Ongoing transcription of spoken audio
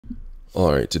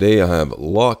Alright, today I have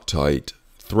Loctite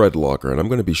Threadlocker, and I'm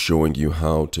going to be showing you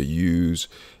how to use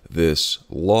this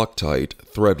Loctite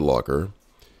Threadlocker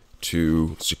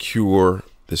to secure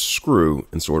this screw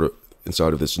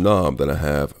inside of this knob that I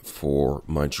have for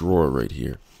my drawer right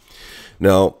here.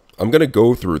 Now, I'm going to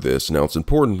go through this. Now, it's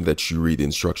important that you read the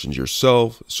instructions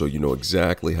yourself so you know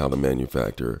exactly how the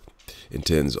manufacturer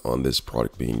intends on this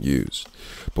product being used.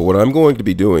 But what I'm going to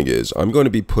be doing is I'm going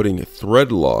to be putting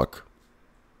Threadlocker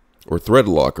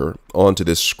onto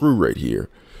this screw right here.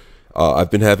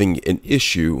 I've been having an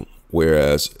issue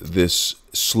whereas this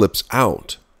slips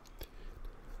out.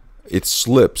 It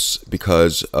slips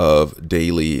because of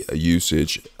daily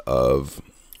usage of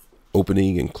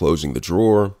opening and closing the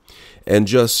drawer, and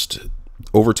just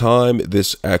over time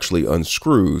this actually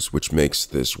unscrews, which makes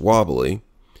this wobbly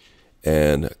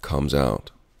and comes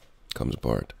apart.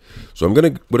 So what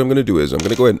I'm gonna do is I'm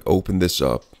gonna go ahead and open this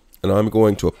up, and I'm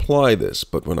going to apply this.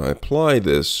 But when I apply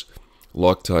this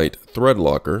Loctite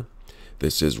Threadlocker,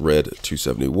 this is Red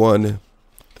 271.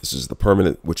 This is the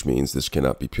permanent, which means this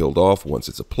cannot be peeled off once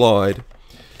it's applied,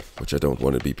 which I don't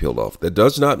want to be peeled off. That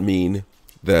does not mean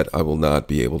that I will not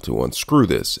be able to unscrew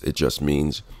this. It just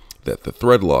means that the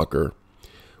Threadlocker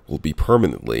will be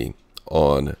permanently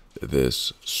on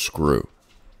this screw.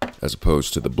 As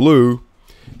opposed to the blue,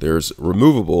 there's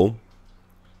removable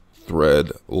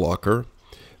thread locker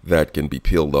that can be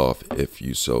peeled off if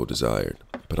you so desired,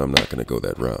 but I'm not going to go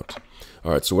that route.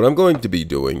 All right, so what I'm going to be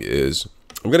doing is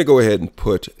I'm going to go ahead and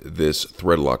put this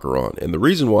thread locker on, and the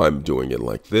reason why I'm doing it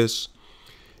like this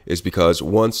is because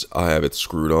once I have it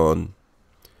screwed on,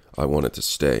 I want it to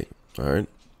stay. All right,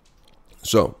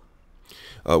 so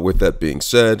with that being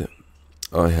said,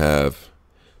 I have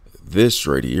this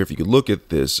right here. If you could look at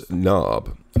this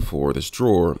knob for this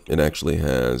drawer, it actually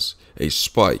has a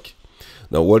spike.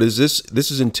 Now, what is this? This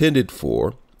is intended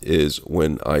for is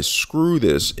when I screw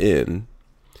this in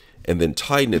and then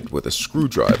tighten it with a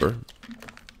screwdriver.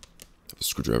 The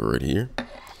screwdriver right here.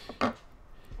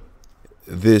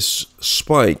 This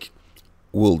spike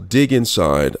will dig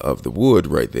inside of the wood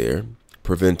right there,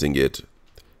 preventing it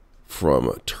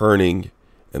from turning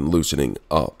and loosening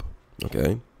up.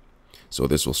 Okay, so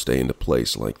this will stay into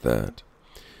place like that.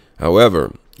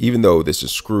 However, even though this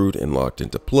is screwed and locked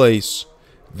into place,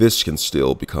 this can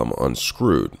still become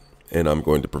unscrewed, and I'm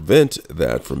going to prevent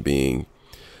that from being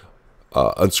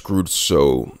unscrewed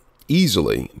so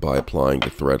easily by applying the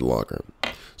thread locker.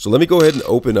 So let me go ahead and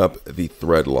open up the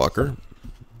thread locker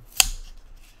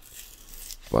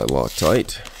by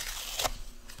Loctite.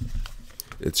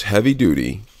 It's heavy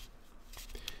duty,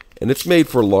 and it's made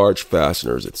for large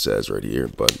fasteners, it says right here,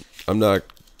 but I'm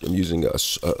using a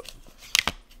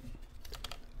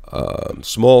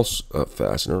small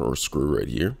fastener or screw right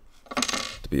here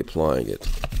to be applying it.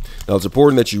 Now, it's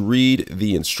important that you read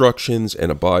the instructions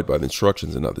and abide by the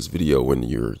instructions in this video when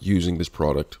you're using this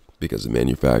product, because the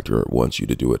manufacturer wants you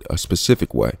to do it a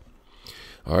specific way.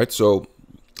 All right, so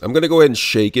I'm going to go ahead and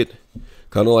shake it,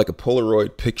 kind of like a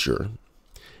Polaroid picture.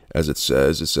 As it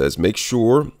says make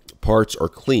sure parts are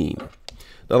clean.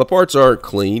 Now, the parts aren't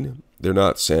clean. They're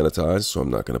not sanitized, so I'm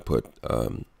not going to put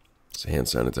hand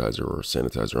sanitizer or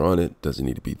sanitizer on it. Doesn't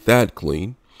need to be that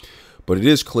clean, but it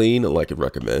is clean like it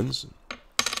recommends.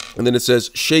 And then it says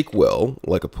shake well,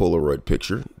 like a Polaroid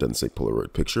picture. It doesn't say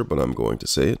Polaroid picture, but I'm going to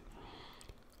say it.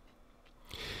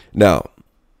 Now,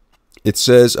 it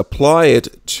says apply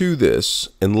it to this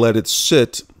and let it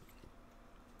sit,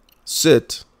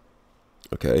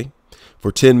 okay,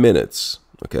 for 10 minutes,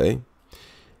 okay?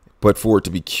 But for it to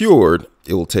be cured,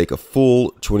 it will take a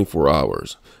full 24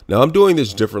 hours. Now, I'm doing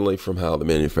this differently from how the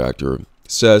manufacturer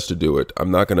says to do it.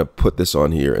 I'm not going to put this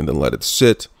on here and then let it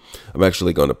sit. I'm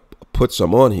actually going to put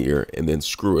some on here and then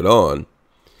screw it on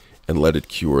and let it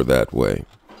cure that way.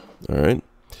 All right?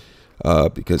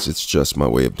 Because it's just my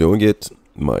way of doing it,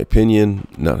 my opinion,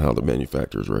 not how the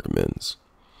manufacturer recommends.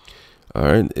 All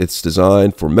right? It's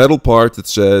designed for metal parts. It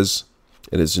says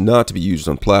it is not to be used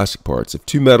on plastic parts. If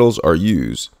two metals are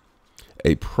used,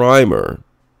 a primer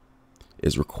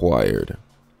is required.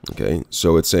 Okay,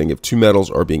 so it's saying if two metals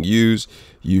are being used,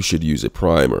 you should use a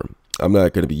primer. I'm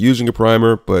not going to be using a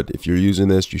primer, but if you're using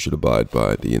this, you should abide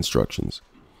by the instructions.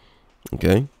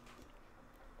 Okay,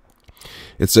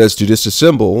 it says to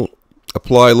disassemble,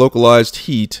 apply localized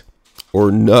heat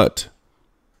or nut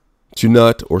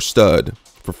or stud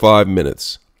for 5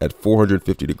 minutes at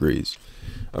 450 degrees.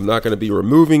 I'm not going to be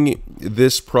removing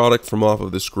this product from off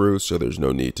of the screw, so there's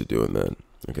no need to doing that.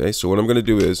 Okay, so what I'm going to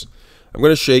do is I'm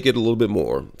going to shake it a little bit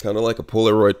more, kind of like a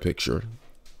Polaroid picture.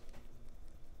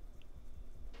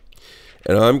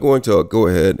 And I'm going to go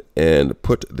ahead and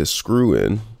put this screw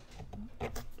in.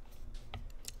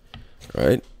 All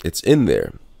right, it's in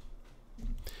there.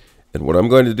 And what I'm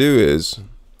going to do is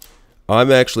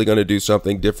I'm actually going to do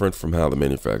something different from how the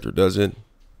manufacturer does it.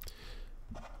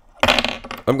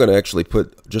 I'm going to actually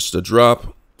put just a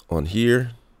drop on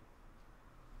here.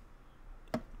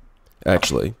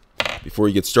 Actually, before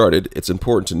you get started, it's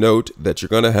important to note that you're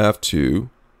going to have to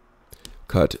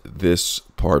cut this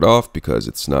part off because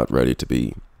it's not ready to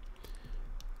be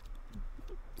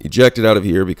ejected out of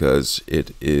here because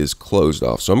it is closed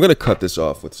off. So I'm going to cut this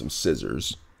off with some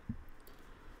scissors.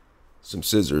 Some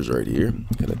scissors right here. I'm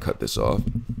going to cut this off.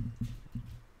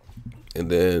 And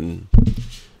then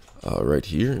right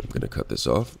here, I'm going to cut this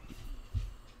off.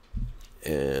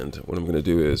 And what I'm going to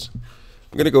do is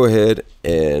I'm going to go ahead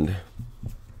and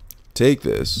take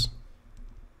this.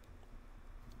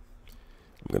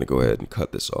 I'm going to go ahead and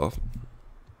cut this off.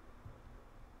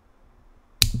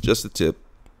 Just the tip.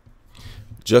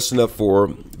 Just enough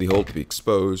for the hole to be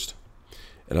exposed.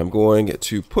 And I'm going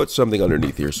to put something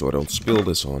underneath here so I don't spill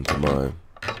this onto my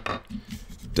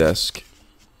desk.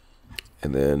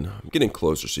 And then I'm getting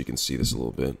closer so you can see this a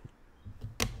little bit.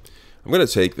 I'm going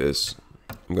to take this.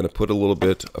 I'm going to put a little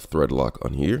bit of thread lock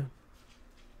on here.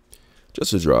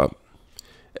 Just a drop.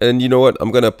 And you know what?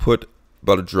 I'm going to put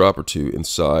about a drop or two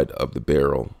inside of the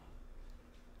barrel.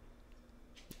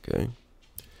 Okay.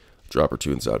 Drop or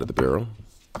two inside of the barrel.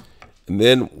 And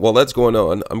then while that's going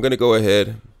on, I'm going to go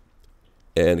ahead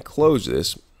and close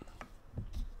this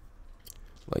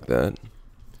like that.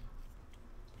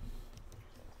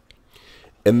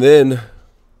 And then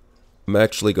I'm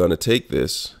actually going to take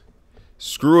this,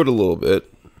 screw it a little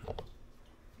bit.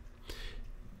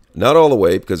 Not all the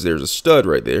way because there's a stud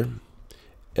right there.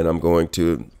 And I'm going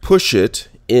to push it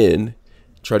in,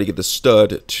 try to get the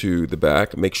stud to the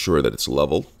back, make sure that it's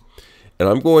level. And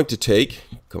I'm going to take,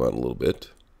 come out a little bit,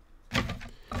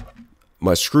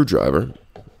 my screwdriver,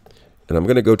 and I'm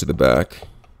going to go to the back.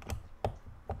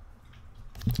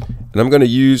 And I'm going to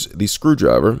use the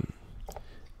screwdriver,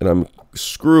 and I'm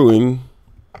screwing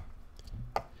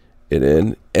it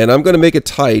in, and I'm going to make it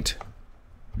tight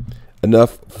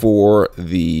enough for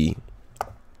the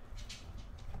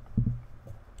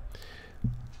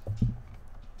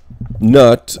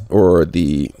nut or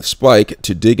the spike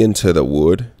to dig into the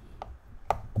wood.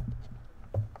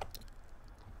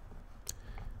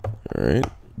 All right.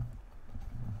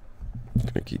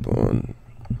 Gonna keep on.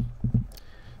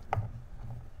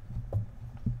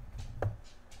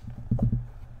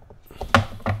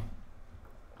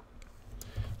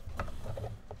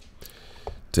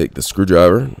 Take the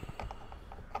screwdriver.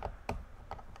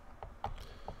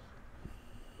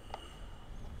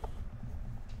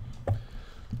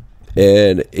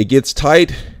 And it gets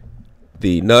tight.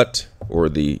 The nut or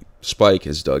the spike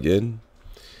is dug in.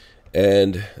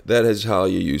 And that is how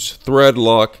you use thread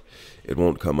lock. It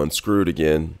won't come unscrewed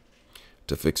again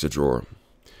to fix a drawer.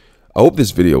 I hope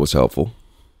this video was helpful.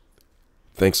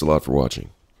 Thanks a lot for watching.